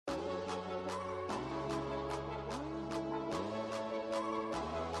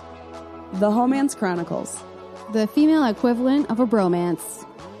The Homance Chronicles. The female equivalent of a bromance.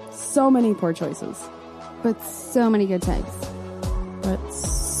 So many poor choices. But so many good types. But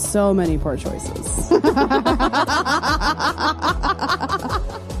so many poor choices.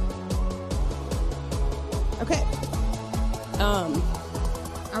 Okay.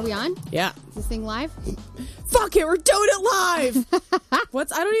 Are we on? Yeah. Is this thing live? Fuck it, we're doing it live!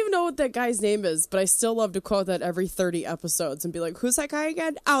 I don't even know what that guy's name is, but I still love to quote that every 30 episodes and be like, who's that guy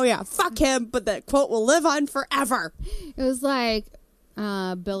again? Oh yeah, fuck him, but that quote will live on forever. It was like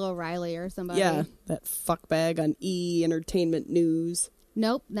Bill O'Reilly or somebody. Yeah, that fuckbag on E! Entertainment News.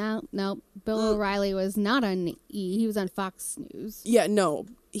 Nope. Bill O'Reilly was not on E! He was on Fox News. Yeah, no,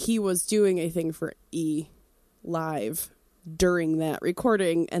 he was doing a thing for E! Live during that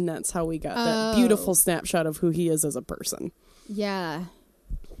recording, and that's how we got that beautiful snapshot of who he is as a person. Yeah.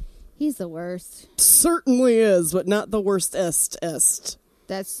 He's the worst. Certainly is, but not the worstest.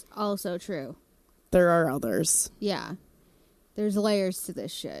 That's also true. There are others. Yeah. There's layers to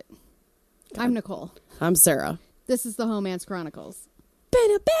this shit. I'm Nicole. I'm Sarah. This is the Homance Chronicles.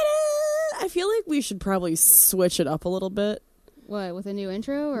 I feel like we should probably switch it up a little bit. What, with a new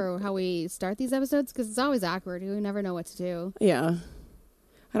intro or how we start these episodes? Because it's always awkward. We never know what to do. Yeah.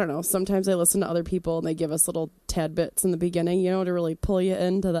 I don't know. Sometimes I listen to other people and they give us little tad bits in the beginning, to really pull you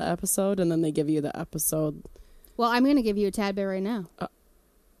into the episode, and then they give you the episode. Well, I'm going to give you a tad bit right now.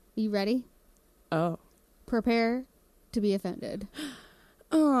 You ready? Oh. Prepare to be offended.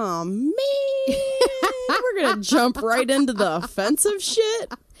 Oh, man. We're going to jump right into the offensive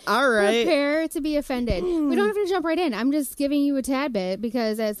shit? All right. Prepare to be offended. We don't have to jump right in. I'm just giving you a tad bit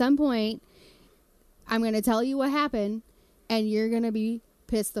because at some point I'm going to tell you what happened and you're going to be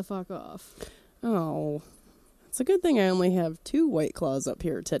pissed the fuck off. Oh, it's a good thing I only have 2 White Claws up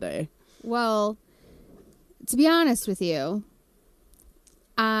here today. Well, to be honest with you,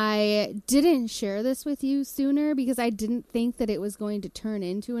 I didn't share this with you sooner because I didn't think that it was going to turn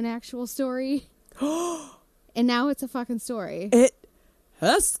into an actual story. And now it's a fucking story. It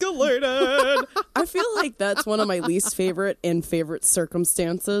escalated. I feel like that's one of my least favorite and favorite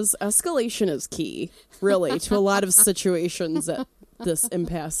circumstances. Escalation is key, really, to a lot of situations at this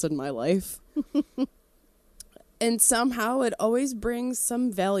impasse in my life. And somehow it always brings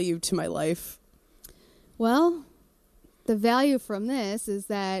some value to my life. Well, the value from this is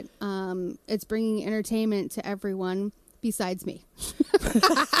that it's bringing entertainment to everyone besides me.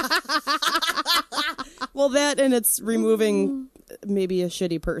 Well, that and it's removing maybe a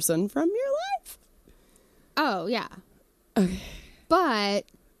shitty person from your life. Oh, yeah. Okay. But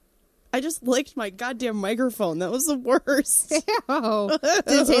I just licked my goddamn microphone. That was the worst. Ew. Did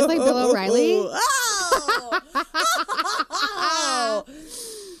it taste like Bill O'Reilly? Oh!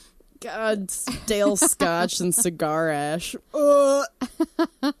 God, stale scotch and cigar ash.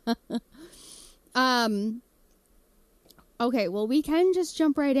 Okay, well, we can just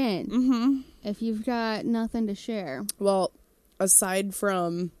jump right in. Mm-hmm. If you've got nothing to share. Well, aside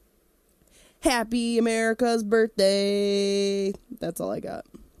from Happy America's birthday, that's all I got.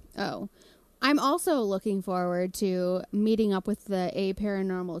 Oh. I'm also looking forward to meeting up with the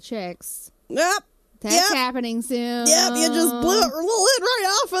paranormal chicks. Yep. That's happening soon. Yep, you just blew it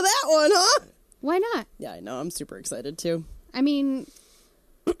right off of that one, huh? Why not? Yeah, I know. I'm super excited, too. I mean,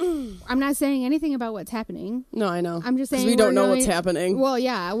 I'm not saying anything about what's happening. No, I know. I'm just saying we don't know what's happening. Well,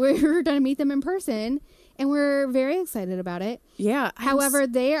 yeah, we're going to meet them in person, and we're very excited about it. Yeah. However,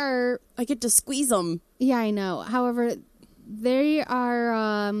 they are... I get to squeeze them. Yeah, I know. However, they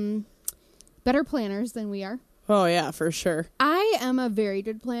are better planners than we are. Oh, yeah, for sure. I am a very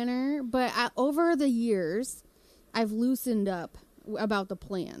good planner, but over the years, I've loosened up about the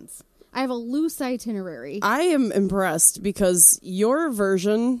plans. I have a loose itinerary. I am impressed because your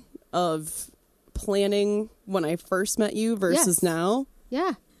version of planning when I first met you versus now.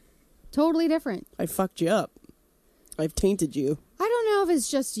 Yeah. Totally different. I fucked you up. I've tainted you. I don't know if it's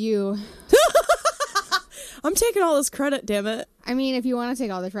just you. I'm taking all this credit, damn it. I mean, if you want to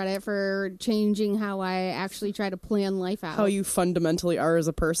take all the credit for changing how I actually try to plan life out. How you fundamentally are as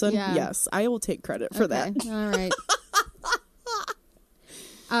a person. Yeah. Yes, I will take credit for that. All right.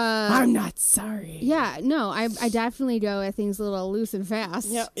 I'm not sorry. Yeah, no, I definitely go at things a little loose and fast.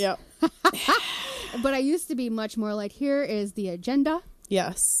 Yep. But I used to be much more like, here is the agenda.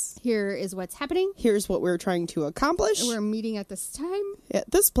 Yes. Here is what's happening. Here's what we're trying to accomplish. We're meeting at this time.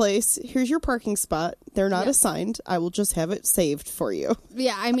 At this place. Here's your parking spot. They're not assigned. I will just have it saved for you.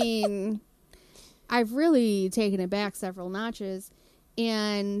 Yeah, I mean, I've really taken it back several notches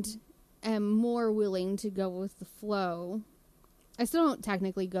and am more willing to go with the flow. I still don't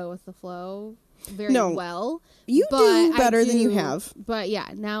technically go with the flow very No. well. You but do I better than you do- have. But yeah,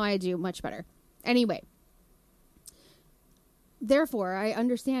 now I do much better. Anyway. Therefore, I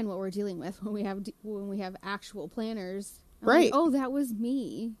understand what we're dealing with when we have actual planners. I'm like, Right. oh, that was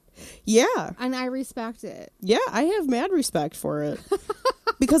me. Yeah. And I respect it. Yeah, I have mad respect for it.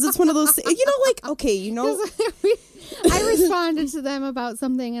 Because it's one of those, like, okay, I responded to them about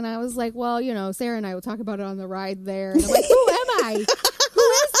something, and I was like, well, Sarah and I will talk about it on the ride there. And I'm like, who am I? Who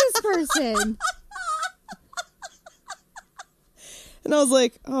is this person? And I was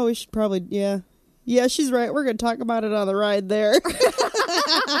like, oh, we should probably, yeah. Yeah, she's right. We're going to talk about it on the ride there.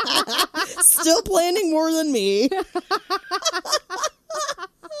 Still planning more than me.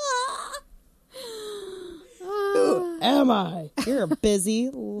 Who am I? You're a busy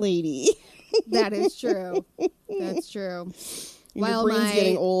lady. That is true. That's true. Your brain's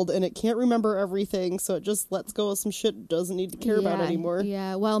getting old and it can't remember everything, so it just lets go of some shit it doesn't need to care about anymore.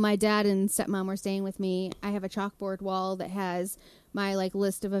 Yeah. Well, my dad and stepmom were staying with me. I have a chalkboard wall that has my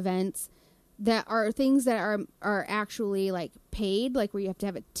list of events that are things that are actually paid, where you have to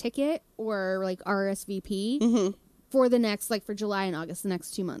have a ticket or RSVP for the next for July and August, the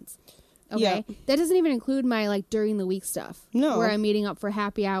next 2 months. Okay. Yeah. That doesn't even include my during the week stuff. No. Where I'm meeting up for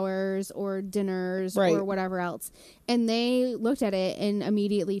happy hours or dinners Right. or whatever else. And they looked at it and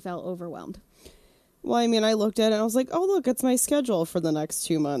immediately felt overwhelmed. Well, I mean, I looked at it and I was like, oh, look, it's my schedule for the next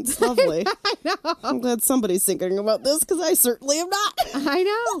 2 months. Lovely. I know. I'm glad somebody's thinking about this because I certainly am not. I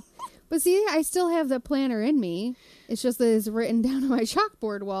know. But see, I still have the planner in me. It's just that it's written down on my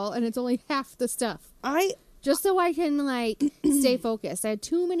chalkboard wall and it's only half the stuff. Just so I can stay focused. I had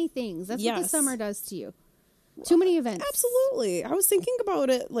too many things. That's what the summer does to you. Too many events. Absolutely. I was thinking about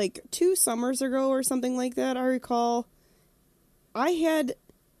it 2 summers ago or something like that. I recall I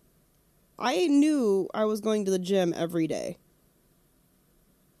knew I was going to the gym every day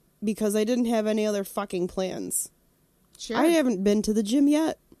because I didn't have any other fucking plans. Sure. I haven't been to the gym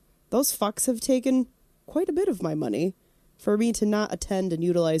yet. Those fucks have taken quite a bit of my money for me to not attend and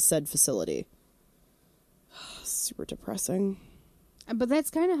utilize said facility. Super depressing. But that's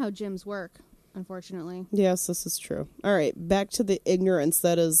kind of how gyms work, unfortunately. Yes, this is true. All right, back to the ignorance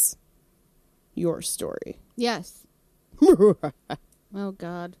that is your story. Yes. Oh,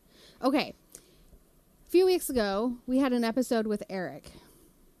 God. Okay. A few weeks ago, we had an episode with Eric,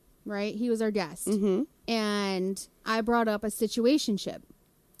 right? He was our guest. Mm-hmm. And I brought up a situationship.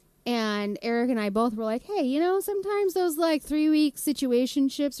 And Eric and I both were like, hey, sometimes those 3-week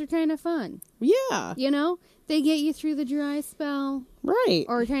situationships are kind of fun. Yeah. They get you through the dry spell. Right.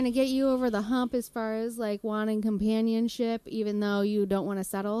 Or kind of get you over the hump as far as wanting companionship, even though you don't want to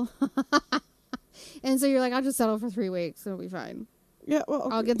settle. And so you're like, I'll just settle for 3 weeks. It'll be fine. Yeah, well,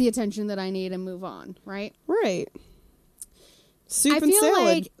 okay. I'll get the attention that I need and move on, right? Right. Soup and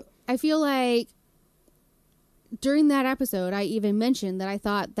salad. I feel like during that episode, I even mentioned that I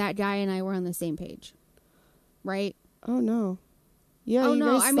thought that guy and I were on the same page, right? Oh, no. Yeah, oh, you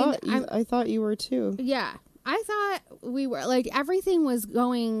no, guys I thought you were too. Yeah. I thought we were, everything was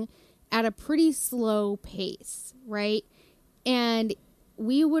going at a pretty slow pace, right? And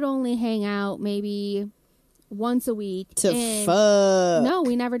we would only hang out maybe once a week. To fuck. No,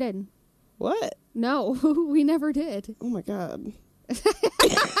 we never did. What? No, we never did. Oh, my God. No.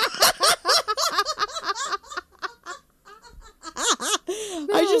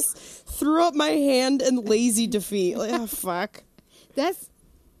 I just threw up my hand in lazy defeat. Oh, fuck. That's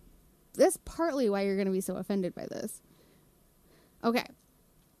partly why you're going to be so offended by this. Okay.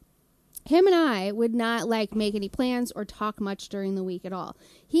 Him and I would not make any plans or talk much during the week at all.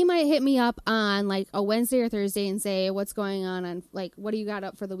 He might hit me up on a Wednesday or Thursday and say, what's going on what do you got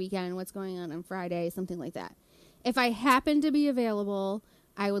up for the weekend? What's going on Friday? Something like that. If I happened to be available,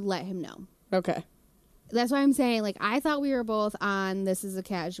 I would let him know. Okay. That's why I'm saying, I thought we were both on this is a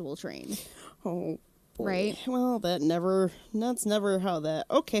casual train. Oh, boy. Right? Well, that's never how that...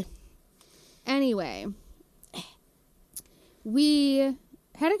 Okay. Anyway, we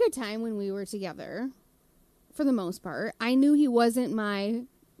had a good time when we were together, for the most part. I knew he wasn't my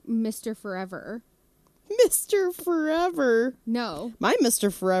Mr. Forever. Mr. Forever? No. My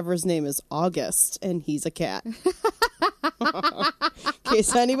Mr. Forever's name is August, and he's a cat. In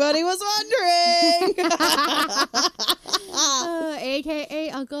case anybody was wondering.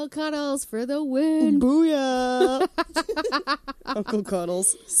 A.K.A. Uncle Cuddles for the win. Booyah. Uncle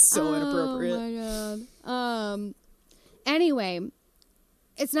Cuddles. So inappropriate. Oh, my God. Anyway,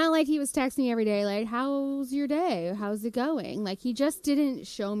 it's not like he was texting me every day, how's your day? How's it going? He just didn't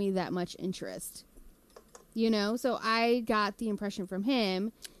show me that much interest. So I got the impression from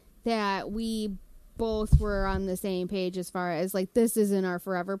him that we both were on the same page as far as, like, this isn't our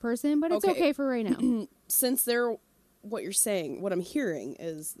forever person, but it's okay for right now. Since what you're saying, what I'm hearing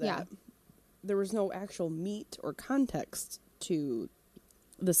is that there was no actual meat or context to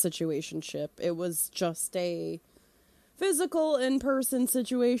the situationship. It was just a physical in-person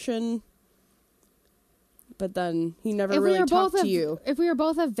situation. But then he never really talked to you. If we were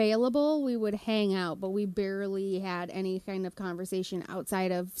both available, we would hang out, but we barely had any kind of conversation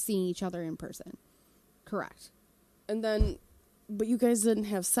outside of seeing each other in person. Correct. And then, but you guys didn't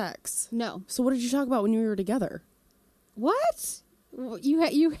have sex. No. So what did you talk about when you were together? What? You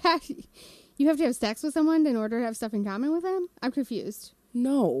have to have sex with someone in order to have stuff in common with them? I'm confused.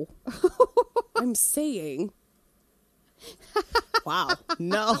 No. I'm saying. Wow.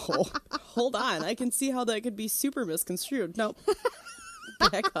 No. Hold on. I can see how that could be super misconstrued. No.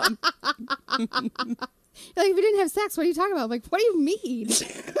 Back up. Like, if we didn't have sex, what are you talking about? Like, what do you mean?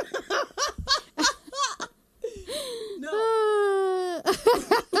 No.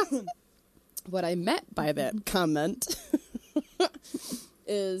 What I meant by that comment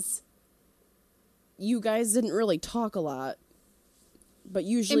is you guys didn't really talk a lot, but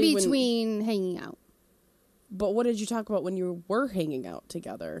usually in between hanging out. But what did you talk about when you were hanging out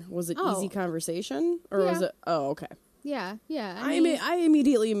together? Was it easy conversation? Or was it... Oh, okay. Yeah. I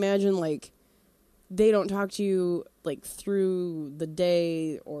immediately imagine, like, they don't talk to you, like, through the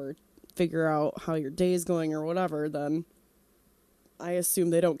day or figure out how your day is going or whatever, then I assume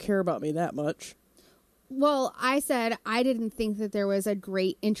they don't care about me that much. Well, I said I didn't think that there was a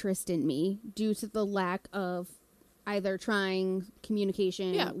great interest in me due to the lack of either trying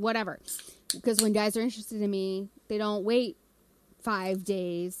communication, whatever. Because when guys are interested in me, they don't wait 5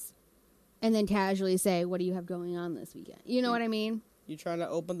 days and then casually say, what do you have going on this weekend? You know what I mean? You trying to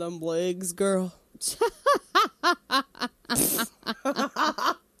open them legs, girl?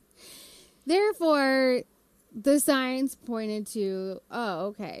 Therefore, the signs pointed to, oh,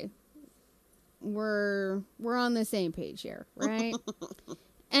 okay, we're on the same page here, right?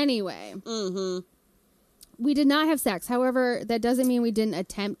 Anyway. Mm-hmm. We did not have sex. However, that doesn't mean we didn't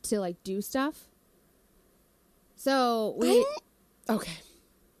attempt to, like, do stuff. So, Okay.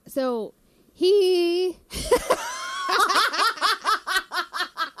 So, he...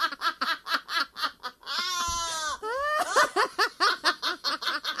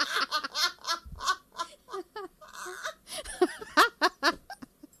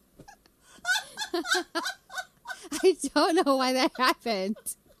 I don't know why that happened.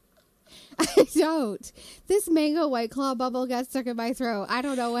 I don't. This mango White Claw bubble got stuck in my throat. I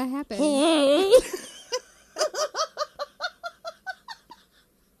don't know what happened.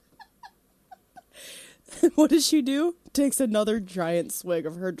 What does she do? Takes another giant swig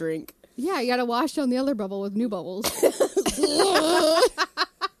of her drink. Yeah, you gotta wash down the other bubble with new bubbles.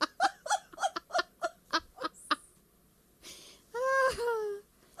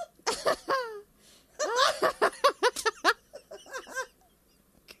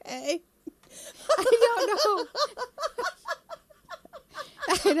 Okay.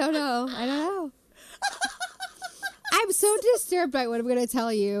 I don't know. I'm so disturbed by what I'm going to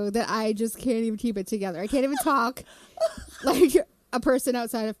tell you that I just can't even keep it together. I can't even talk like a person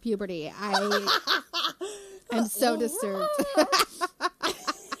outside of puberty. I'm so disturbed.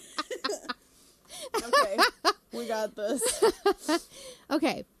 Okay, we got this.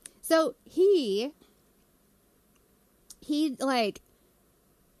 Okay, so he like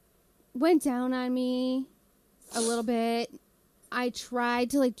went down on me a little bit. I tried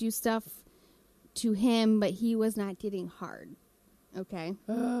to, like, do stuff to him, but he was not getting hard. Okay?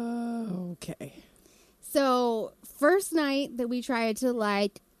 Okay. So, first night that we tried to,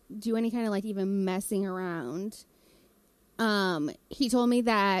 like, do any kind of, like, even messing around, he told me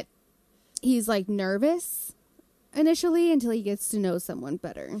that he's, like, nervous initially until he gets to know someone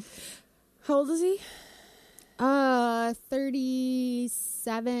better. How old is he?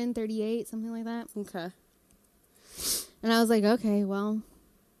 37, 38, something like that. Okay. And I was like, okay, well,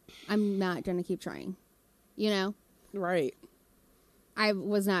 I'm not going to keep trying, you know? Right. I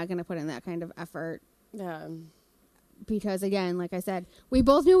was not going to put in that kind of effort. Yeah. Because, again, like I said, we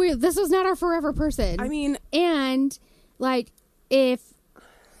both knew this was not our forever person. I mean... And, like, if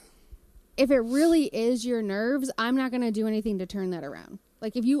it really is your nerves, I'm not going to do anything to turn that around.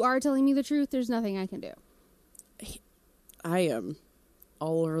 Like, if you are telling me the truth, there's nothing I can do. I am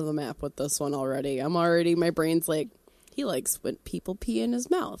all over the map with this one already. My brain's like, he likes when people pee in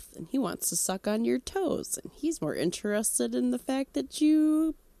his mouth, and he wants to suck on your toes, and he's more interested in the fact that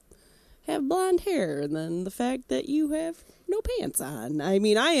you have blonde hair than the fact that you have no pants on. I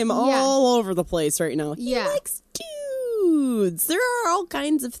mean, I am all over the place right now. He likes dudes. There are all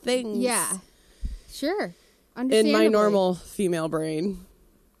kinds of things. Yeah. Sure. In my normal female brain.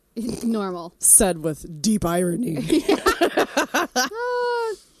 Normal. Said with deep irony.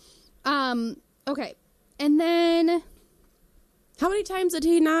 Okay. And then... How many times did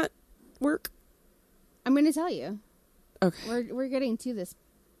he not work? I'm going to tell you. Okay. We're getting to this.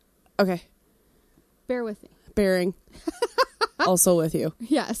 Okay. Bear with me. Bearing. Also with you.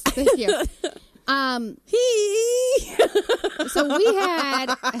 Yes. Thank you. So we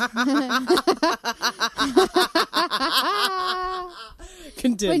had...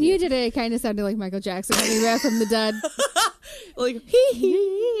 Continue. When you did it kind of sounded like Michael Jackson coming back from the dead. Like,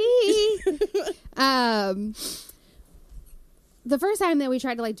 the first time that we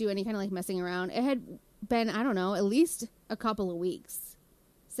tried to like do any kind of like messing around, it had been, I don't know, at least a couple of weeks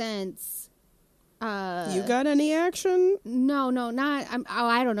since you got any action? No, not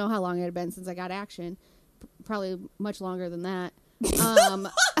I don't know how long it had been since I got action. Probably much longer than that.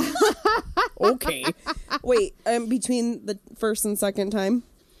 Okay. Wait, between the first and second time?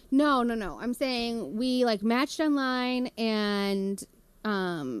 No. I'm saying we like matched online and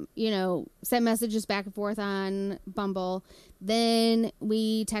sent messages back and forth on Bumble. Then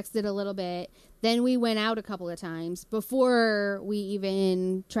we texted a little bit. Then we went out a couple of times before we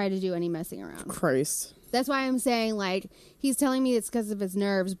even tried to do any messing around. Christ. That's why I'm saying, like, he's telling me it's because of his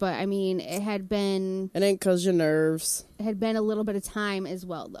nerves, but I mean, it had been... It ain't because your nerves. It had been a little bit of time as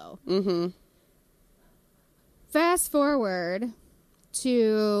well, though. Mm-hmm. Fast forward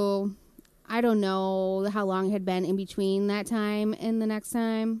to... I don't know how long it had been in between that time and the next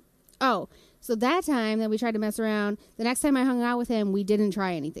time. Oh, so that time that we tried to mess around, the next time I hung out with him, we didn't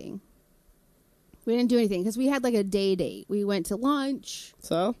try anything. We didn't do anything because we had like a day date. We went to lunch.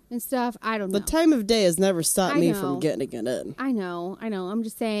 So? And stuff. I don't know. The time of day has never stopped me from getting it in. I know. I'm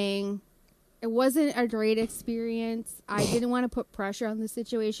just saying it wasn't a great experience. I didn't want to put pressure on the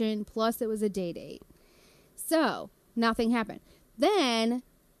situation. Plus, it was a day date. So, nothing happened. Then,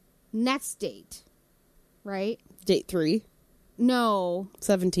 next date. Right? Date 3? No.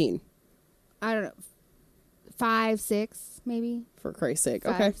 17. I don't know. 5, 6, maybe. For Christ's sake.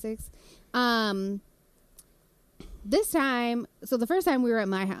 5, okay. 6. This time, so the first time we were at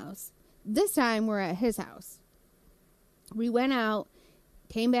my house. This time we're at his house. We went out,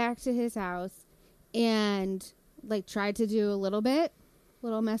 came back to his house, and like tried to do a little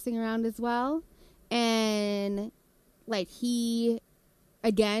messing around as well. And like he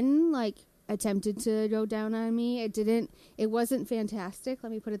again like attempted to go down on me. It wasn't fantastic,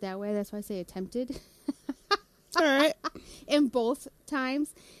 let me put it that way. That's why I say attempted. All right. In both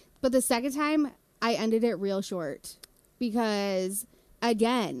times. But the second time, I ended it real short. Because,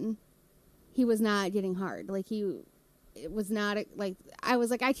 again, he was not getting hard. Like, it was not, like, I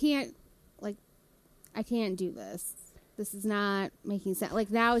was like, I can't do this. This is not making sense. Like,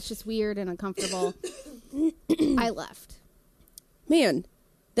 now it's just weird and uncomfortable. I left. Man,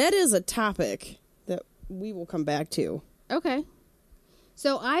 that is a topic that we will come back to. Okay.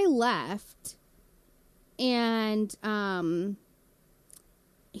 So, I left, and,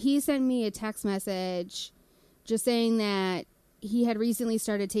 he sent me a text message just saying that he had recently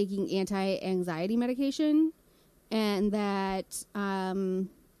started taking anti-anxiety medication and that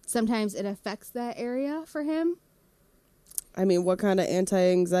sometimes it affects that area for him. I mean, what kind of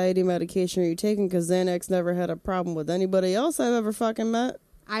anti-anxiety medication are you taking? Because Xanax never had a problem with anybody else I've ever fucking met.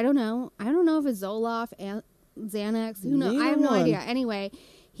 I don't know. I don't know if it's Zoloft, Xanax. Who knows? I have no idea. Anyway,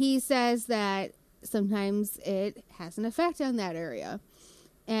 he says that sometimes it has an effect on that area.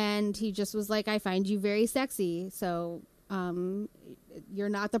 And he just was like, I find you very sexy, so you're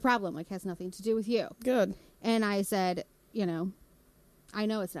not the problem. Like, has nothing to do with you. Good. And I said, I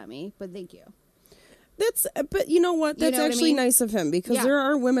know it's not me, but thank you. But you know what? That's actually nice of him because Yeah. there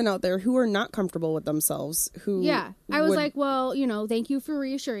are women out there who are not comfortable with themselves. Who? Yeah. I was like, well, thank you for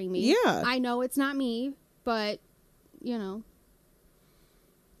reassuring me. Yeah. I know it's not me, but, Yeah.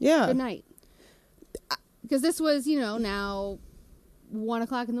 good night. Because this was, now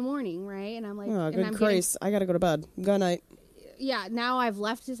 1:00 in the morning, right? And I'm like, oh, good Christ. I gotta go to bed. Good night. Yeah, now I've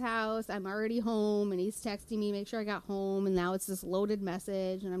left his house. I'm already home, and he's texting me, make sure I got home, and now it's this loaded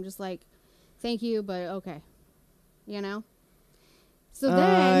message, and I'm just like, thank you, but okay. So then...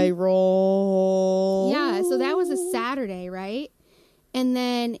 I roll. Yeah, so that was a Saturday, right? And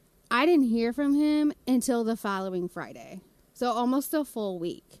then I didn't hear from him until the following Friday. So almost a full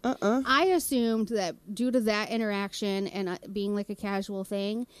week. I assumed that due to that interaction and being like a casual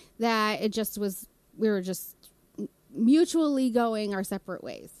thing, that it just was, we were just mutually going our separate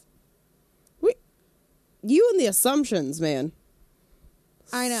ways. You and the assumptions, man.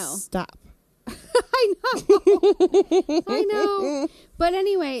 I know. Stop. I know. But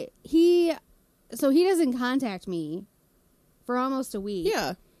anyway, So he doesn't contact me for almost a week.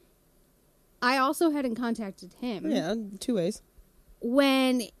 Yeah. I also hadn't contacted him. Yeah, 2 ways.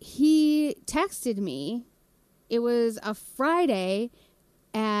 When he texted me, it was a Friday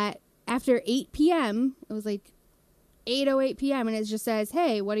after 8 p.m. It was like 8:08 p.m. and it just says,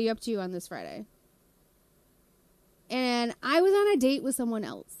 "Hey, what are you up to on this Friday?" And I was on a date with someone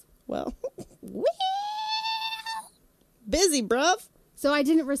else. Well, busy, bruv. So I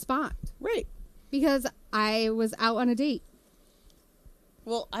didn't respond. Right. Because I was out on a date.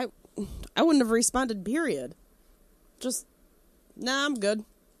 Well, I wouldn't have responded, period. Just, nah, I'm good.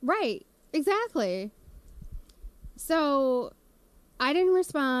 Right. Exactly. So I didn't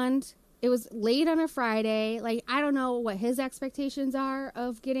respond. It was late on a Friday. Like, I don't know what his expectations are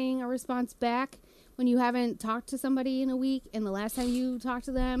of getting a response back when you haven't talked to somebody in a week, and the last time you talked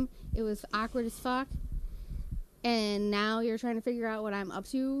to them, it was awkward as fuck. And now you're trying to figure out what I'm up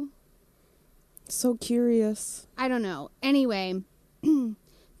to. So curious. I don't know. Anyway,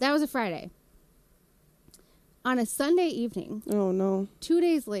 that was a Friday. On a Sunday evening. Oh, no. 2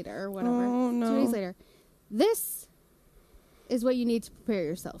 days later, or whatever. Oh, no. 2 days later. This is what you need to prepare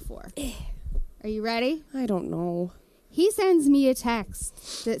yourself for. Are you ready? I don't know. He sends me a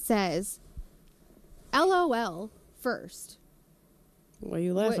text that says, LOL first. What are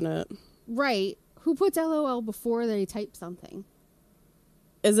you laughing at? Right. Who puts LOL before they type something?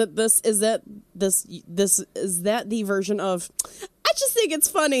 Is that the version of, I just think it's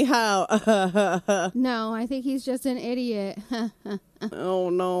funny how. No, I think he's just an idiot. Oh,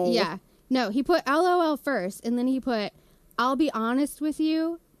 no. Yeah. No, he put LOL first, and then he put, I'll be honest with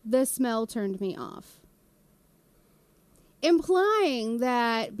you, the smell turned me off. Implying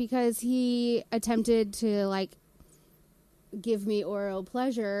that because he attempted to, like, give me oral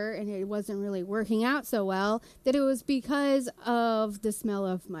pleasure and it wasn't really working out so well, that it was because of the smell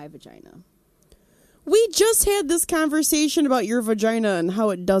of my vagina. We just had this conversation about your vagina and how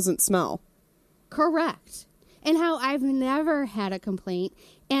it doesn't smell. Correct. And how I've never had a complaint,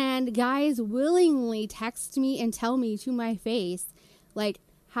 and guys willingly text me and tell me to my face, like,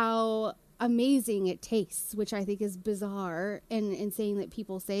 how amazing it tastes, which I think is bizarre and insane that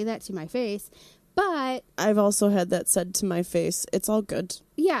people say that to my face. But I've also had that said to my face. It's all good.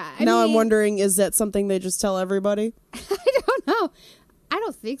 Yeah. I'm wondering, is that something they just tell everybody? I don't know. I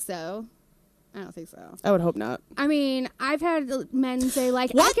don't think so. I would hope not. I mean, I've had men say,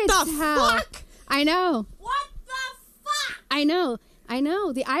 like, what I could the tell. fuck? I know. What the fuck? I know.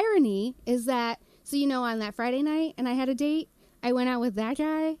 The irony is that, so, on that Friday night and I had a date, I went out with that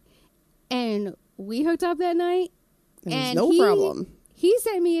guy and we hooked up that night. There's no problem. He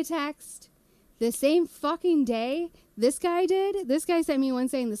sent me a text the same fucking day this guy did. This guy sent me one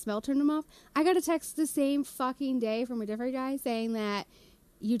saying the smell turned him off. I got a text the same fucking day from a different guy saying that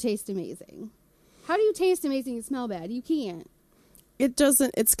you taste amazing. How do you taste amazing and smell bad? You can't. It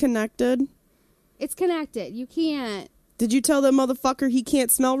doesn't. It's connected. It's connected. You can't. Did you tell that motherfucker he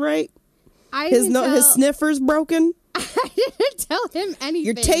can't smell right? His sniffer's broken? I didn't tell him anything.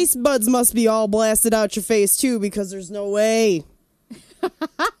 Your taste buds must be all blasted out your face, too, because there's no way.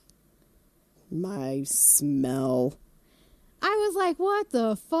 My smell. I was like, what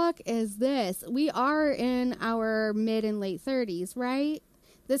the fuck is this? We are in our mid and late 30s, right?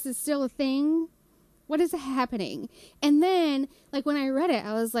 This is still a thing? What is happening? And then, like, when I read it,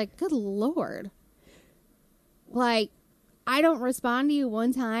 I was like, good Lord. Like, I don't respond to you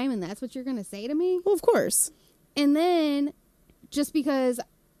one time and that's what you're going to say to me? Well, of course. And then, just because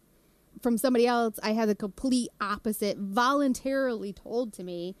from somebody else I had the complete opposite voluntarily told to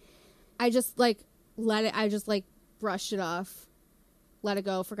me, I just, like, brushed it off, let it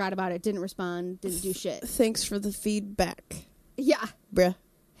go, forgot about it, didn't respond, didn't do shit. Thanks for the feedback. Yeah. Bruh.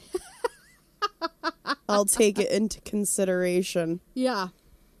 I'll take it into consideration. Yeah.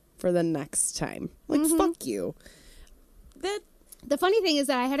 For the next time. Like, fuck you. The funny thing is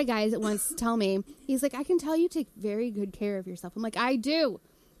that I had a guy that once tell me, he's like, I can tell you take very good care of yourself. I'm like, I do.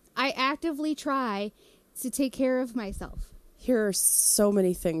 I actively try to take care of myself. Here are so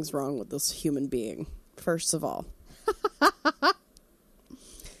many things wrong with this human being, first of all.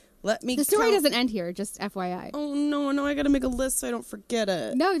 The story doesn't end here, just FYI. Oh, no, I gotta make a list so I don't forget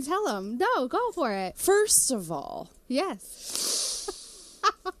it. No, tell him. No, go for it. First of all. Yes.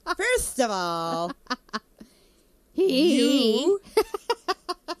 First of all. You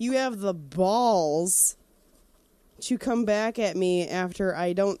have the balls to come back at me after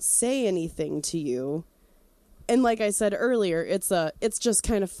I don't say anything to you. And like I said earlier, it's just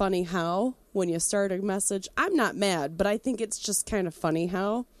kind of funny how when you start a message, I'm not mad, but I think it's just kind of funny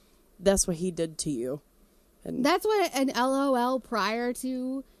how that's what he did to you. And that's what an LOL prior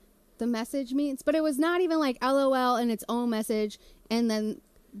to the message means. But it was not even like LOL in its own message and then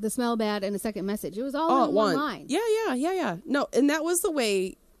the smell bad and a second message. It was all in one line. Yeah. No, and that was the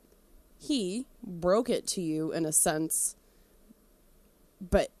way he broke it to you in a sense.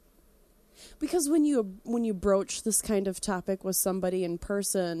 But because when you broach this kind of topic with somebody in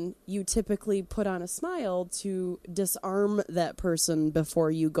person, you typically put on a smile to disarm that person before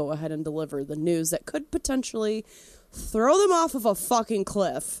you go ahead and deliver the news that could potentially throw them off of a fucking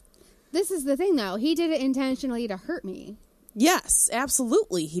cliff. This is the thing, though. He did it intentionally to hurt me. Yes,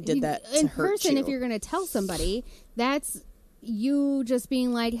 absolutely. He did that to in hurt person. you. If you're going to tell somebody, that's you just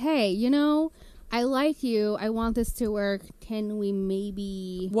being like, hey, I like you. I want this to work. Can we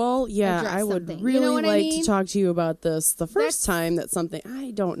maybe Well, yeah, I would something? really like to talk to you about this the first time that something,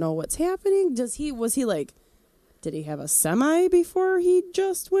 I don't know what's happening. Did he have a semi before he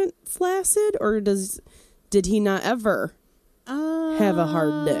just went flaccid? Or did he not ever have a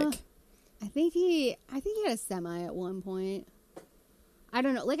hard dick? I think he had a semi at one point. I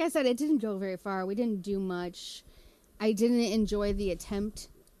don't know. Like I said, it didn't go very far. We didn't do much. I didn't enjoy the attempt.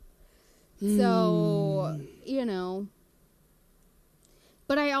 So,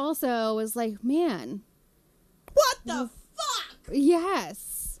 But I also was like, man. What the fuck?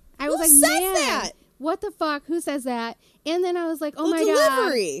 Yes. I was Who like, says man. that? What the fuck? Who says that? And then I was like, oh The my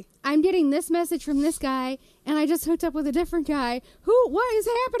delivery. God. I'm getting this message from this guy, and I just hooked up with a different guy. What is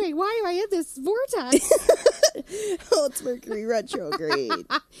happening? Why am I in this vortex? Oh, it's Mercury retrograde.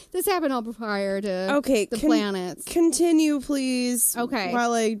 This happened all prior to Okay, the planets. Continue, please. Okay.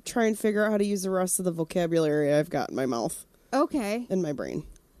 While I try and figure out how to use the rest of the vocabulary I've got in my mouth. Okay. In my brain.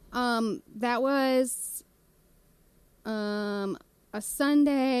 That was a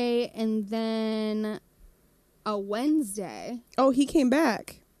Sunday and then a Wednesday. Oh, he came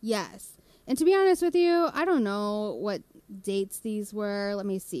back. Yes. And to be honest with you, I don't know what dates these were. Let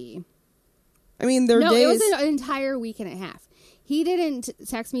me see. I mean, their days... No, it was an entire week and a half. He didn't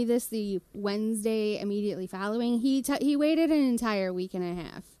text me this the Wednesday immediately following. He waited an entire week and a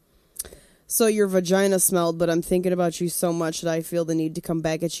half. So your vagina smelled, but I'm thinking about you so much that I feel the need to come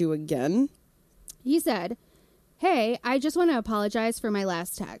back at you again. He said, hey, I just want to apologize for my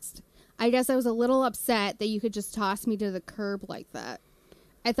last text. I guess I was a little upset that you could just toss me to the curb like that.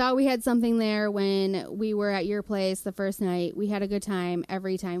 I thought we had something there when we were at your place the first night. We had a good time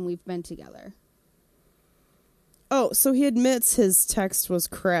every time we've been together. Oh, so he admits his text was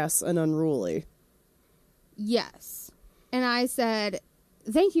crass and unruly. Yes. And I said,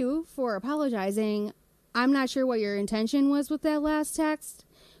 thank you for apologizing. I'm not sure what your intention was with that last text.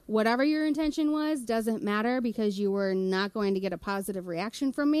 Whatever your intention was doesn't matter because you were not going to get a positive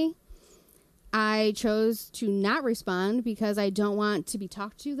reaction from me. I chose to not respond because I don't want to be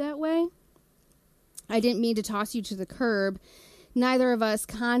talked to that way. I didn't mean to toss you to the curb. Neither of us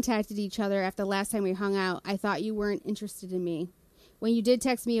contacted each other after the last time we hung out. I thought you weren't interested in me. When you did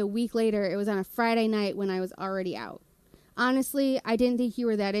text me a week later, it was on a Friday night when I was already out. Honestly, I didn't think you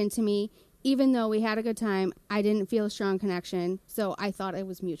were that into me. Even though we had a good time, I didn't feel a strong connection, so I thought it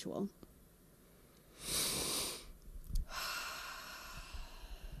was mutual.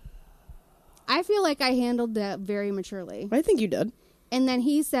 I feel like I handled that very maturely. I think you did. And then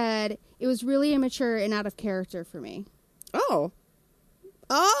he said it was really immature and out of character for me. Oh.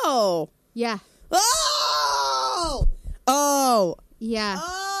 Oh. Yeah. Oh. Oh. Yeah.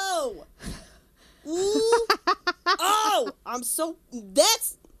 Oh. Ooh. Oh. I'm so...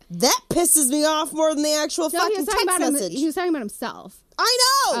 That pisses me off more than the actual fucking text message. He was talking about himself. I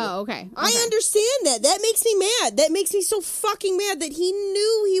know. Oh, okay. I understand that. That makes me mad. That makes me so fucking mad that he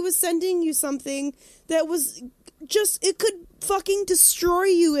knew he was sending you something that was just... It could fucking destroy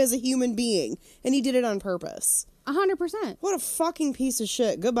you as a human being. And he did it on purpose. 100%. What a fucking piece of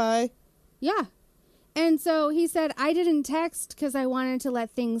shit. Goodbye. Yeah. And so he said, I didn't text because I wanted to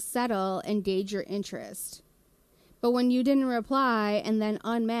let things settle and gauge your interest. But when you didn't reply and then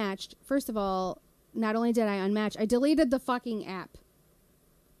unmatched, first of all, not only did I unmatch, I deleted the fucking app.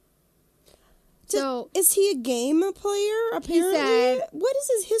 So is he a game player? Apparently, he said, what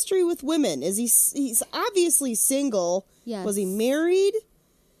is his history with women? Is he's obviously single? Yes. Was he married?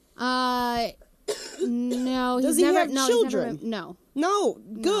 No. Does he's he never, have no, children? He's never, no. No.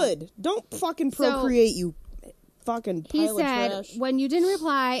 Good. Don't fucking procreate, you fucking pile of trash. He said, when you didn't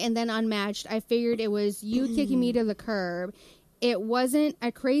reply and then unmatched, I figured it was you kicking me to the curb. It wasn't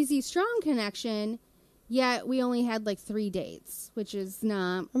a crazy strong connection, yet we only had like 3 dates, which is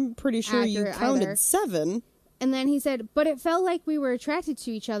not I'm pretty sure you counted either. 7. And then he said, but it felt like we were attracted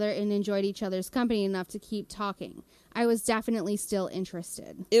to each other and enjoyed each other's company enough to keep talking. I was definitely still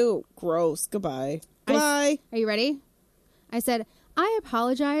interested. Ew, gross. Goodbye. Bye. Are you ready? I said, I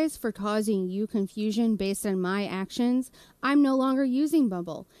apologize for causing you confusion based on my actions. I'm no longer using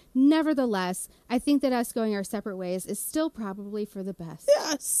Bumble. Nevertheless, I think that us going our separate ways is still probably for the best.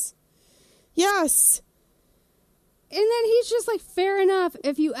 Yes. Yes. And then he's just like, fair enough.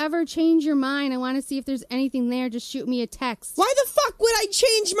 If you ever change your mind, I want to see if there's anything there. Just shoot me a text. Why the fuck would I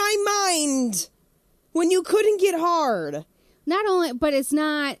change my mind when you couldn't get hard? Not only, but it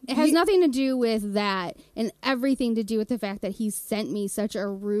has nothing to do with that and everything to do with the fact that he sent me such a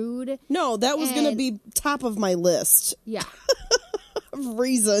rude. No, that was going to be top of my list. Yeah. Of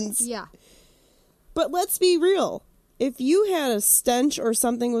reasons. Yeah. But let's be real. If you had a stench or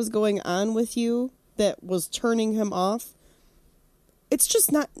something was going on with you that was turning him off, it's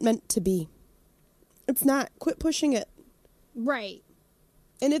just not meant to be. It's not. Quit pushing it. Right.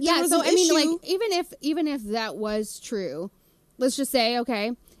 And if there was an issue, like even if that was true, let's just say, okay,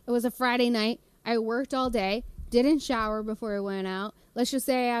 it was a Friday night. I worked all day, didn't shower before I went out. Let's just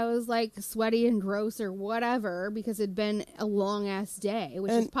say I was like sweaty and gross or whatever because it'd been a long ass day,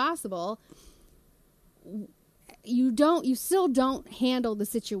 which is possible. You still don't handle the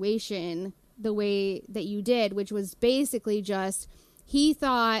situation the way that you did, which was basically just he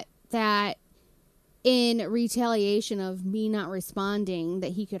thought that in retaliation of me not responding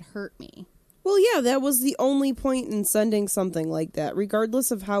that he could hurt me. Well, yeah, that was the only point in sending something like that, regardless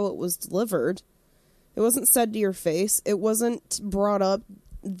of how it was delivered. It wasn't said to your face. It wasn't brought up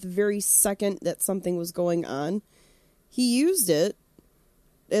the very second that something was going on. He used it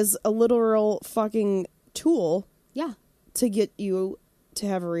as a literal fucking tool. Yeah. To get you to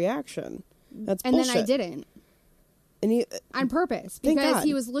have a reaction. That's and bullshit. Then I didn't. And he, on purpose, because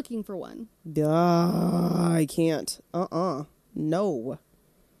he was looking for one. I can't. No.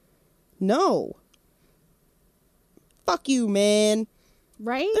 Fuck you, man.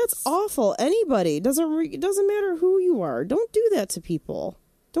 Right? That's awful. Anybody. Doesn't matter who you are. Don't do that to people.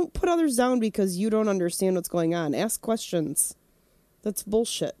 Don't put others down because you don't understand what's going on. Ask questions. That's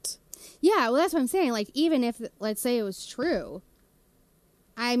bullshit. Yeah, well, that's what I'm saying. Like, even if, let's say it was true,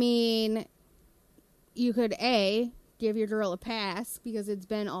 I mean, you could, A, give your girl a pass because it's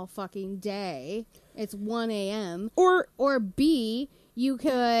been all fucking day. It's 1 a.m. Or B, you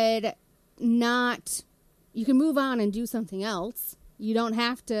could you can move on and do something else. You don't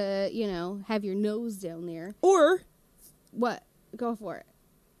have to, have your nose down there. Or. What? Go for it.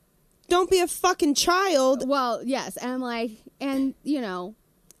 Don't be a fucking child. Well, yes. And I'm like,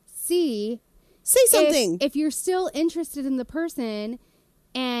 C. Say something. If you're still interested in the person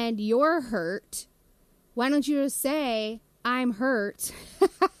and you're hurt, why don't you just say, I'm hurt,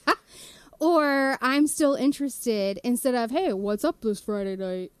 or I'm still interested, instead of, hey, what's up this Friday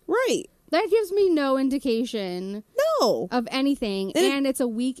night? Right. That gives me no indication of anything. And it's a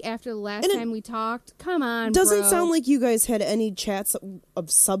week after the last time we talked. Come on, doesn't sound like you guys had any chats of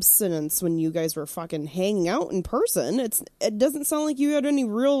substance when you guys were fucking hanging out in person. It doesn't sound like you had any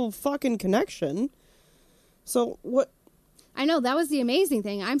real fucking connection. So what? I know, that was the amazing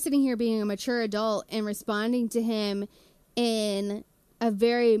thing. I'm sitting here being a mature adult and responding to him in a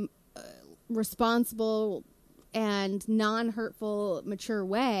very responsible and non-hurtful, mature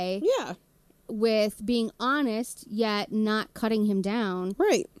way. Yeah. With being honest, yet not cutting him down.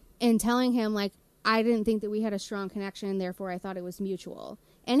 Right. And telling him, like, I didn't think that we had a strong connection, therefore I thought it was mutual.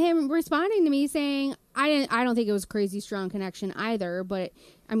 And him responding to me saying, I don't think it was a crazy strong connection either, but,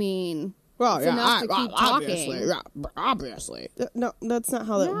 I mean... Well, it's enough to keep obviously. talking. Yeah, obviously. No, that's not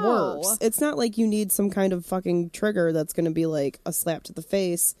how that works. It's not like you need some kind of fucking trigger that's going to be like a slap to the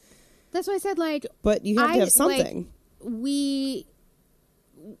face. That's why I said, like... But you have to have something. Like,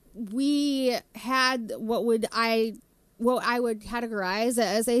 we had what I would categorize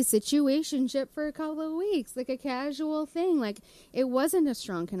as a situationship for a couple of weeks, like a casual thing. Like, it wasn't a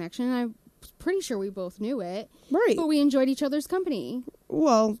strong connection. I'm pretty sure we both knew it. Right. But we enjoyed each other's company.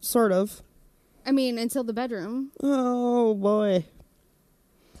 Well, sort of. I mean, until the bedroom. Oh, boy.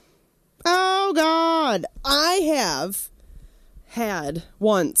 Oh, God. I've had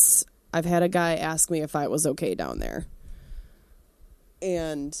a guy ask me if I was okay down there.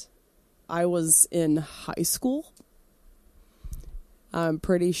 And I was in high school. I'm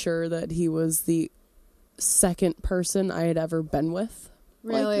pretty sure that he was the second person I had ever been with.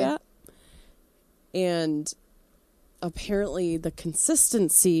 Really? Like that. And apparently the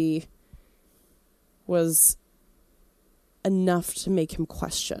consistency was enough to make him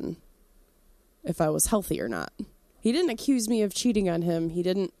question if I was healthy or not. He didn't accuse me of cheating on him. He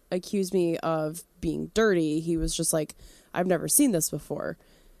didn't accuse me of being dirty. He was just like, I've never seen this before.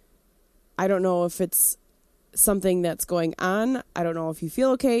 I don't know if it's something that's going on. I don't know if you feel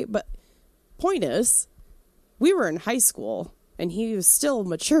okay. But point is, we were in high school And he was still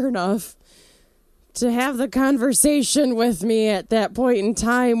mature enough to have the conversation with me at that point in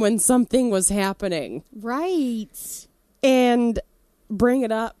time when something was happening. Right. And bring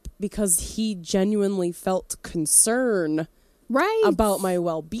it up because he genuinely felt concern about my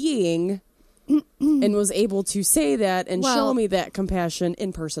well-being and was able to say that and show me that compassion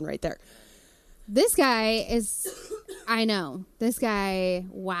in person right there. This guy is, I know, this guy,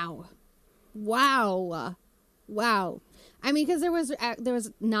 wow. I mean, because there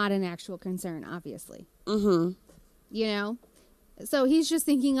was not an actual concern, obviously. Mm-hmm. You know? So he's just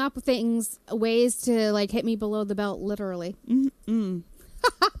thinking up ways to, like, hit me below the belt, literally. Mm-hmm.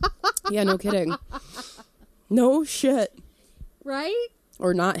 Yeah, no kidding. No shit. Right?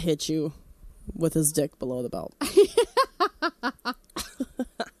 Or not hit you with his dick below the belt.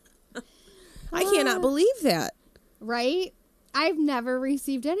 I cannot believe that. Right? I've never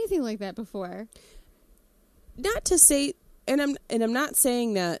received anything like that before. Not to say, and I'm not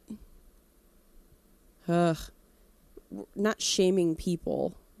saying that, not shaming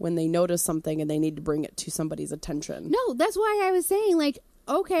people when they notice something and they need to bring it to somebody's attention. No, that's why I was saying, like,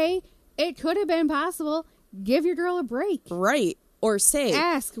 okay, it could have been possible. Give your girl a break. Right. Or say.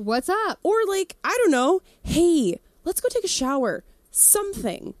 Ask, what's up? Or, like, I don't know, hey, let's go take a shower.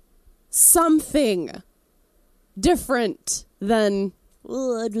 Something different than,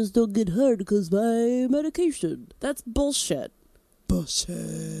 well, I just don't get hard because my medication. That's bullshit.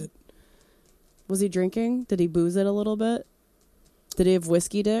 Bullshit. Was he drinking? Did he booze it a little bit? Did he have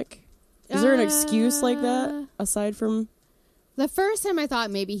whiskey dick? Is there an excuse like that aside from... The first time I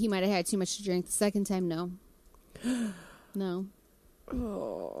thought maybe he might have had too much to drink. The second time, no. No.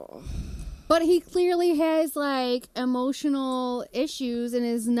 Oh. But he clearly has, like, emotional issues and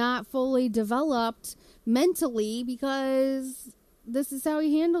is not fully developed mentally because this is how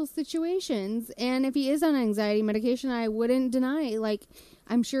he handles situations. And if he is on anxiety medication, I wouldn't deny, like,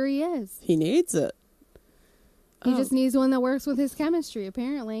 I'm sure he is. He needs it. He just needs one that works with his chemistry,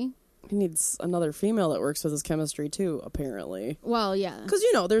 apparently. He needs another female that works with his chemistry, too, apparently. Well, yeah. Because,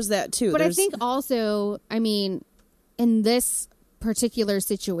 there's that, too. But I think also, I mean, in this particular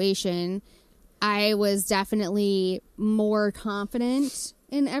situation, I was definitely more confident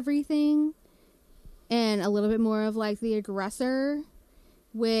in everything and a little bit more of, like, the aggressor,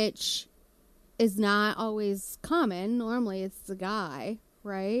 which is not always common. Normally, it's the guy,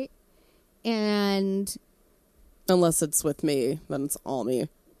 right? And... Unless it's with me, then it's all me.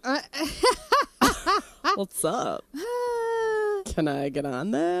 What's up? Can I get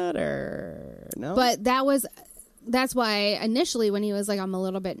on that or no? But that's why initially when he was like, I'm a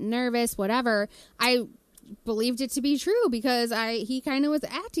little bit nervous, whatever, I believed it to be true because he kind of was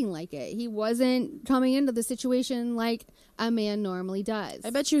acting like it. He wasn't coming into the situation like a man normally does. I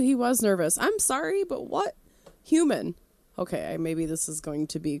bet you he was nervous. I'm sorry, but what human? Okay, maybe this is going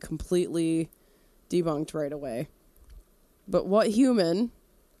to be completely debunked right away. But what human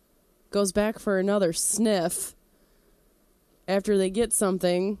goes back for another sniff after they get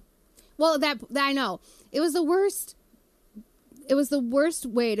something? Well, that I know. It was the worst. It was the worst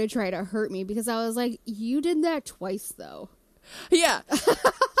way to try to hurt me because I was like, you did that twice, though. Yeah.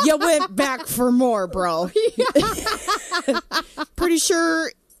 You went back for more, bro. Pretty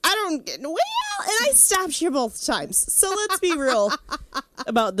sure and I stopped you both times. So let's be real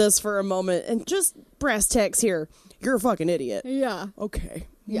about this for a moment and just brass tacks here. You're a fucking idiot. Yeah. Okay.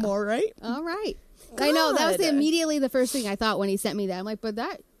 Yeah. All right. All right. God. I know. That was immediately the first thing I thought when he sent me that. I'm like,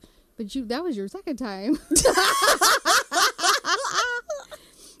 that was your second time.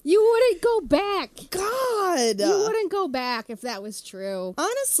 You wouldn't go back. God. You wouldn't go back if that was true.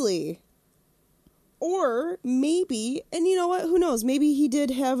 Honestly. Or maybe, and you know what? Who knows? Maybe he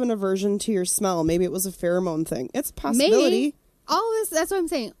did have an aversion to your smell. Maybe it was a pheromone thing. It's a possibility. Maybe. That's what I'm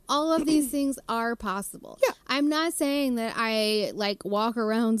saying. All of these things are possible. Yeah. I'm not saying that I, like, walk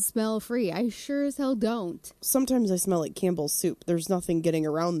around smell free. I sure as hell don't. Sometimes I smell like Campbell's soup. There's nothing getting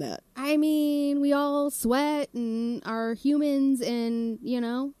around that. I mean, we all sweat and are humans and,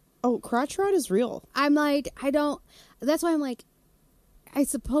 Oh, crotch rot is real. I'm like, that's why I'm like, I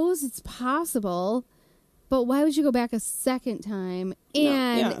suppose it's possible, but why would you go back a second time?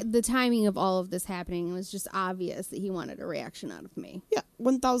 And the timing of all of this happening, it was just obvious that he wanted a reaction out of me. Yeah,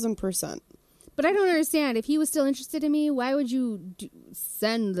 1,000%. But I don't understand. If he was still interested in me, why would you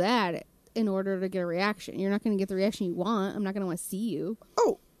send that in order to get a reaction? You're not going to get the reaction you want. I'm not going to want to see you.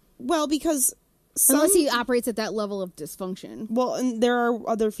 Oh, well, because... Unless he operates at that level of dysfunction. Well, and there are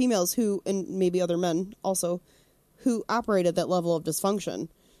other females who, and maybe other men also, who operate at that level of dysfunction.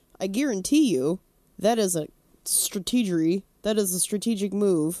 I guarantee you that is a strategic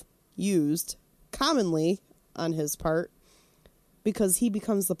move used commonly on his part because he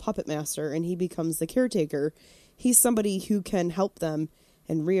becomes the puppet master and he becomes the caretaker. He's somebody who can help them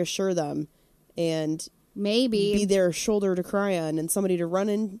and reassure them and maybe be their shoulder to cry on and somebody to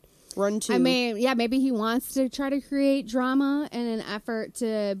run to. I mean, yeah, maybe he wants to try to create drama in an effort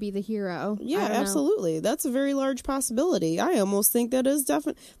to be the hero. Yeah, absolutely. That's a very large possibility. I almost think that is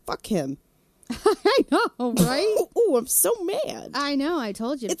definitely... Fuck him. I know, right? Oh, I'm so mad. I know. I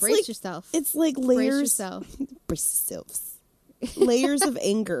told you. It's Brace like, yourself. It's like layers... Brace yourself. Brace yourselves. Layers of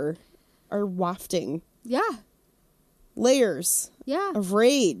anger are wafting. Yeah. Layers. Yeah. Of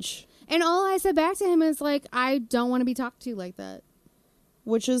rage. And all I said back to him is like, I don't want to be talked to like that.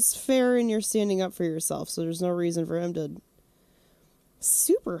 Which is fair, and you're standing up for yourself, so there's no reason for him to...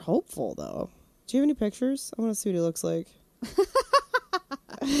 Super hopeful, though. Do you have any pictures? I want to see what he looks like.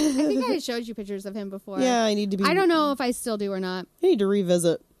 I think I showed you pictures of him before. Yeah, I need to be... I don't know if I still do or not. I need to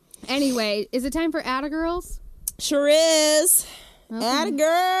revisit. Anyway, is it time for Atta Girls? Sure is. Okay. Atta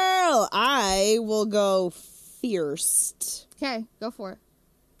girl. I will go first. Okay, go for it.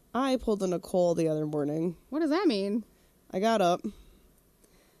 I pulled a Nicole the other morning. What does that mean? I got up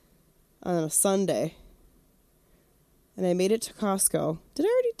on a Sunday and I made it to Costco. Did I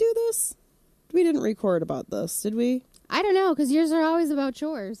already do this? We didn't record about this, did we? I don't know, because yours are always about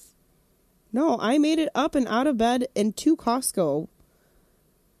chores. No, I made it up and out of bed and to Costco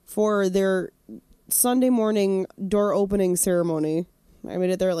for their Sunday morning door opening ceremony. I made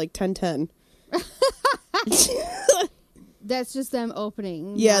it there at like 10:10. That's just them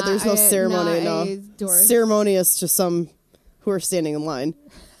opening. Yeah, there's no ceremony. No, door. Ceremonious to some who are standing in line.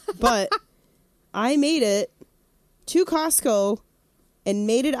 But I made it to Costco and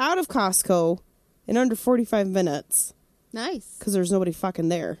made it out of Costco in under 45 minutes. Nice. Because there's nobody fucking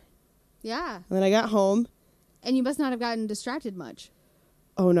there. Yeah. And then I got home. And you must not have gotten distracted much.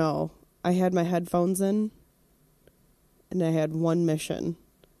 Oh no. I had my headphones in. And I had one mission.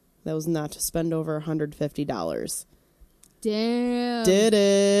 That was not to spend over $150. Damn. Did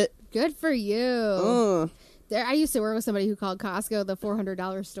it. Good for you. There, I used to work with somebody who called Costco the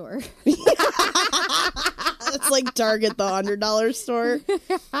 $400 store. It's like Target, the $100 store.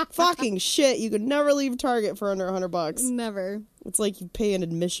 Fucking shit. You could never leave Target for under $100. Never. It's like you pay an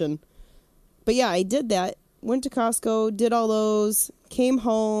admission. But yeah, I did that. Went to Costco, did all those, came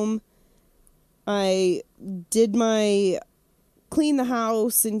home. I did my clean the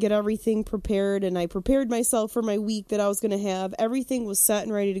house and get everything prepared, and I prepared myself for my week that I was going to have. Everything was set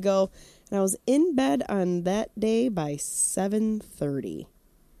and ready to go, and I was in bed on that day by 7:30.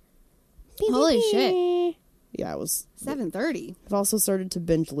 Holy shit. Yeah, it was 7:30. I've also started to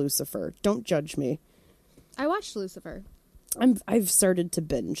binge Lucifer. Don't judge me. I watched Lucifer. I've started to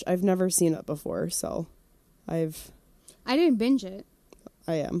binge. I've never seen it before, so I didn't binge it.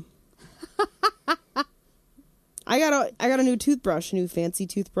 I am. I got a new toothbrush, a new fancy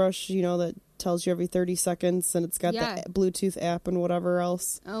toothbrush, you know, that tells you every 30 seconds, and it's got the Bluetooth app and whatever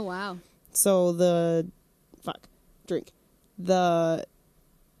else. Oh, wow. So the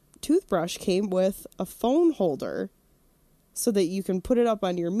toothbrush came with a phone holder so that you can put it up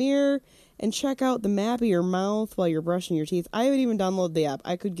on your mirror and check out the map of your mouth while you're brushing your teeth. I haven't even downloaded the app.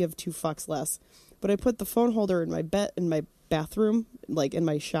 I could give two fucks less. But I put the phone holder in my bathroom, like in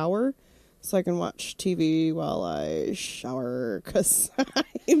my shower, so I can watch TV while I shower, because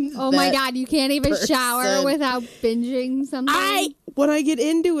oh my God, you can't even shower without binging something? When I get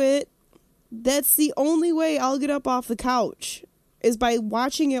into it, that's the only way I'll get up off the couch, is by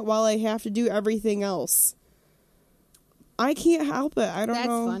watching it while I have to do everything else. I can't help it. I don't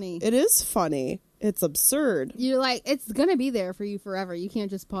know. That's funny. It is funny. It's absurd. You're like, it's going to be there for you forever. You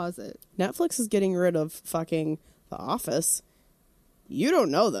can't just pause it. Netflix is getting rid of fucking The Office. You don't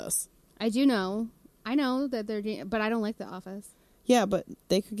know this. I do know. I know that they're doing, but I don't like The Office. Yeah, but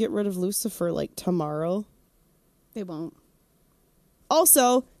they could get rid of Lucifer like tomorrow. They won't.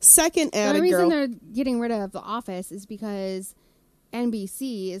 Also, second Atta The reason girl. they're getting rid of The Office is because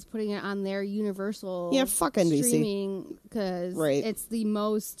NBC is putting it on their Universal fuck NBC. streaming, because it's the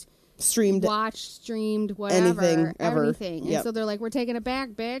most streamed, whatever, anything ever. Everything. And so they're like, we're taking it back,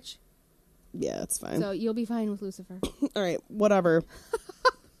 bitch. Yeah, it's fine. So you'll be fine with Lucifer. All right, whatever.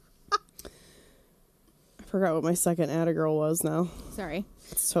 I forgot what my second Atta girl was now. Sorry.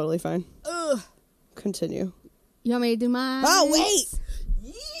 It's totally fine. Ugh. Continue. You want me to do mine? Oh,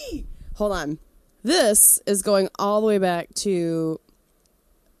 wait! Yee! Hold on. This is going all the way back to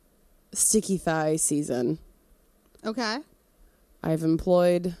Sticky Thigh season. Okay. I've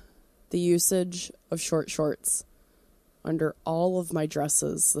employed the usage of short shorts under all of my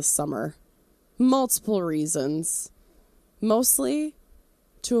dresses this summer. Multiple reasons. Mostly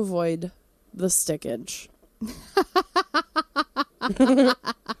to avoid the stickage.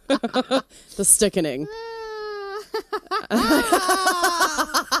 The stickening.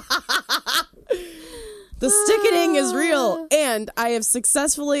 The stickening is real, and I have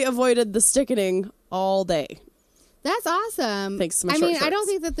successfully avoided the stickening all day. That's awesome. Thanks to my I short mean, I don't shorts.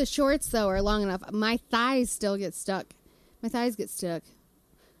 think that the shorts, though, are long enough. My thighs still get stuck. My thighs get stuck.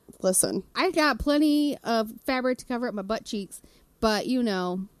 Listen, I've got plenty of fabric to cover up my butt cheeks, but, you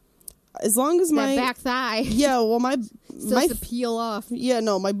know, as long as my that back thigh yeah, well, my starts to peel off. yeah,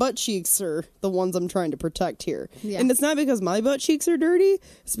 no, my butt cheeks are the ones I'm trying to protect here, Yeah. and it's not because my butt cheeks are dirty;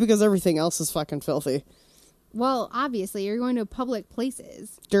 it's because everything else is fucking filthy, Well, obviously, you're going to public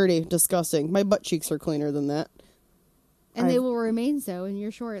places, dirty, disgusting. My butt cheeks are cleaner than that. and they will remain so in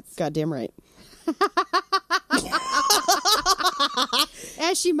your shorts. Goddamn right.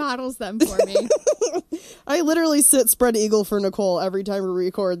 As she models them for me. I literally sit spread eagle for Nicole every time we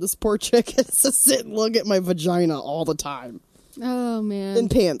record. This poor chick has to sit and look at my vagina all the time. Oh, man. In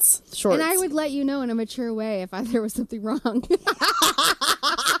pants, shorts. And I would let you know in a mature way if there was something wrong.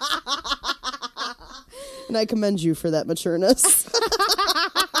 And I commend you for that matureness.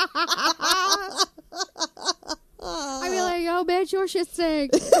 I'd be like, oh, bitch, your shit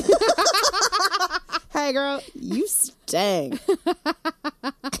stinks. Hey, girl, you stank.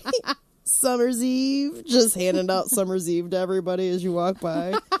 Summer's Eve. Just handing out Summer's Eve to everybody as you walk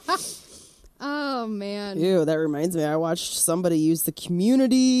by. Oh, man. Ew, that reminds me. I watched somebody use the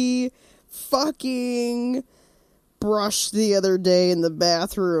community fucking brush the other day in the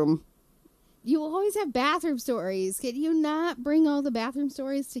bathroom. You always have bathroom stories. Can you not bring all the bathroom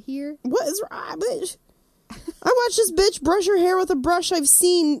stories to here? What is wrong, bitch? I watched this bitch brush her hair with a brush I've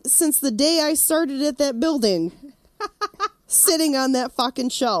seen since the day I started at that building. Sitting on that fucking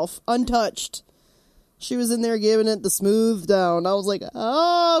shelf, untouched. She was in there giving it the smooth down. I was like,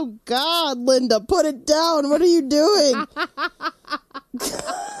 oh, God, Linda, put it down. What are you doing?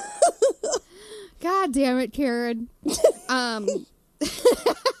 God damn it, Karen.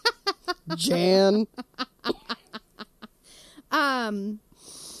 Jan.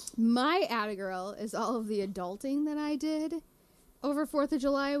 My Atta Girl is all of the adulting that I did over 4th of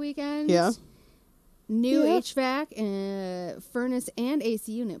July weekend. Yeah. New Yeah. HVAC, furnace, and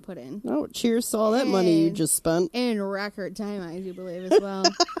AC unit put in. Oh, cheers to all that money you And- just spent. In record time, I do believe, as well.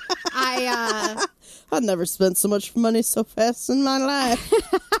 I've never spent so much money so fast in my life.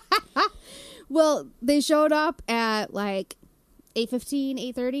 Well, they showed up at like 8:15,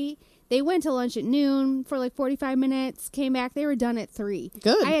 8:30. They went to lunch at noon for like 45 minutes, came back. They were done at 3.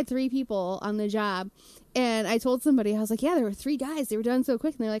 Good. I had 3 people on the job. And I told somebody, I was like, yeah, there were 3 guys. They were done so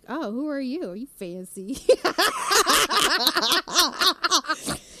quick. And they're like, oh, who are you? Are you fancy?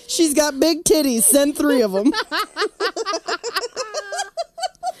 She's got big titties. Send 3 of them. And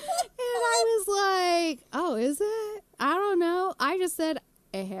I was like, oh, is it? I don't know. I just said,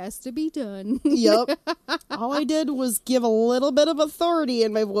 it has to be done. Yep. All I did was give a little bit of authority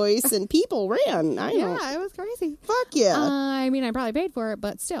in my voice, and people ran. I know. Yeah, it was crazy. Fuck yeah. I mean, I probably paid for it,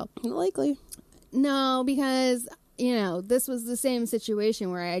 but still. Likely. No, because, you know, this was the same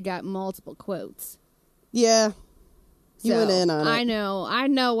situation where I got multiple quotes. Yeah. You So, went in on it. I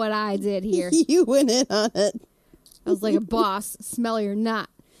know what I did here. You went in on it. I was like a boss, smelly or not.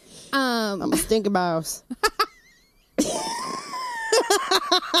 I'm a stink boss.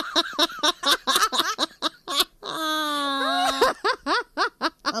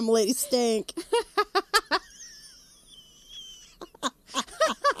 I'm Lady Stank.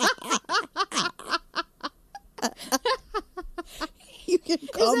 You can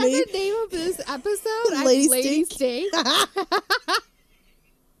call Is me that the name of this episode? I'm Lady Lady Stink. Stink.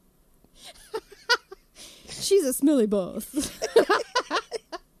 She's a smelly boss.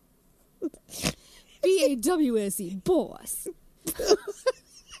 B-A-W-S-E, boss.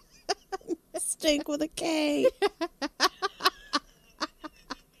 Stink with a K.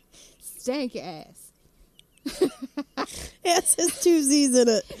 Stank ass. Yes, has 2 Z's in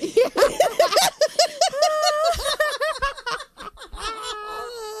it.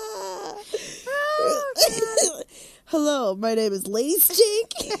 Hello, my name is Lady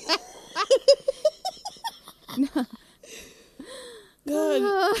Stink.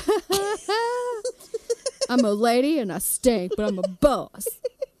 God. I'm a lady and I stink, but I'm a boss.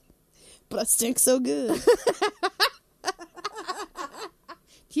 But I stink so good.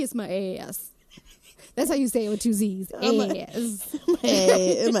 Kiss my ass. That's how you say it with 2 Z's. Ass.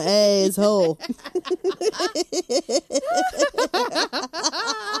 Hey, my asshole.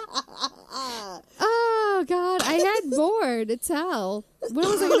 Oh, God. I had more to tell. What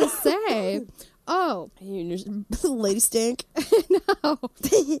was I going to say? Oh. You Lady Stink. No.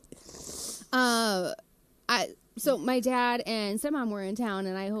 So my dad and stepmom were in town,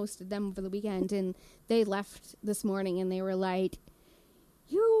 and I hosted them over the weekend, and they left this morning, and they were like,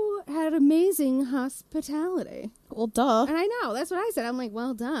 "You had amazing hospitality." Well, duh. And I know, that's what I said. I'm like,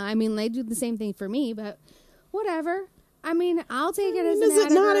 well, duh. I mean, they do the same thing for me, but whatever. I mean, I'll take it as an Is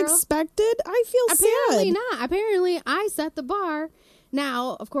it not girl. expected? I feel Apparently sad. not. Apparently, I set the bar.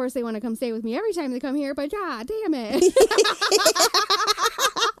 Now, of course, they want to come stay with me every time they come here, but god damn it.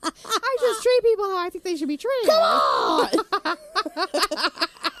 I just treat people how I think they should be treated. Come on!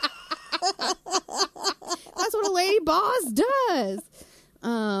 That's what a lady boss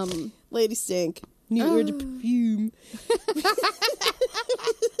does. Lady Stank. New eau de perfume.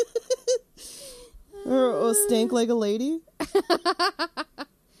 Or stank like a lady.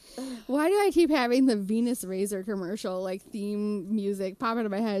 Why do I keep having the Venus Razor commercial like theme music pop into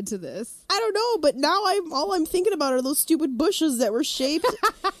my head to this? I don't know, but now all I'm thinking about are those stupid bushes that were shaped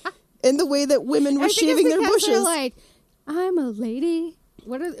in the way that women were shaving their bushes. They're like, I'm a lady.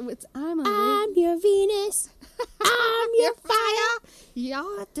 I'm a lady. I'm your Venus. I'm your fire.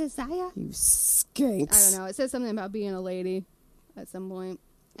 Your desire. You skanks. I don't know. It says something about being a lady at some point.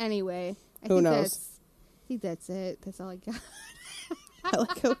 Anyway, Who knows? I think that's it. That's all I got. I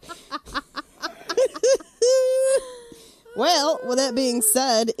like how... Well, with that being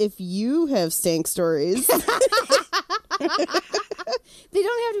said, if you have stank stories... They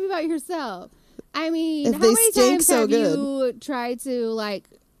don't have to be about yourself. I mean, If how they many stink times so have good. you tried to, like,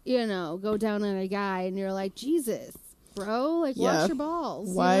 you know, go down on a guy and you're like, Jesus, bro, like, wash your balls.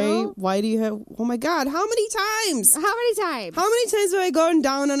 Why? You know? Why do you have... Oh my God, how many times? How many times? How many times have I gone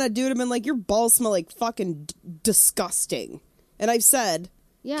down on a dude and been like, your balls smell like fucking disgusting? And I've said,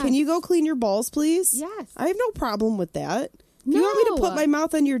 Yeah. can you go clean your balls, please? Yes. I have no problem with that. If you want me to No. put my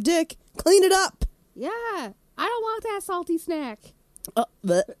mouth on your dick, clean it up. Yeah. I don't want that salty snack.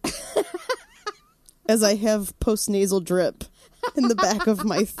 Bleh. As I have post-nasal drip in the back of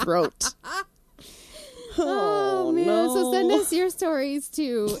my throat. Oh, man. no. So send us your stories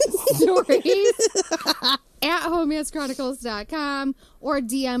to stories at homancechronicles.com or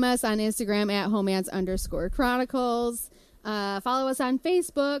DM us on Instagram at homance_chronicles. Follow us on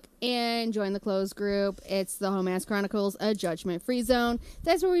Facebook and join the closed group. It's the Homance Chronicles, a judgment-free zone.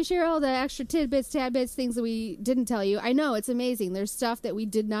 That's where we share all the extra tidbits, things that we didn't tell you. I know, it's amazing. There's stuff that we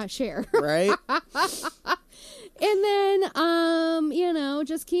did not share. Right? And then, you know,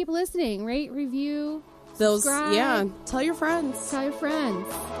 just keep listening. Rate, review, subscribe. Yeah. Tell your friends. Tell your friends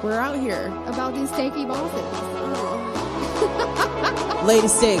We're out here. about these stanky bosses. Lady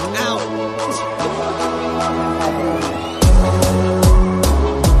Stank, out.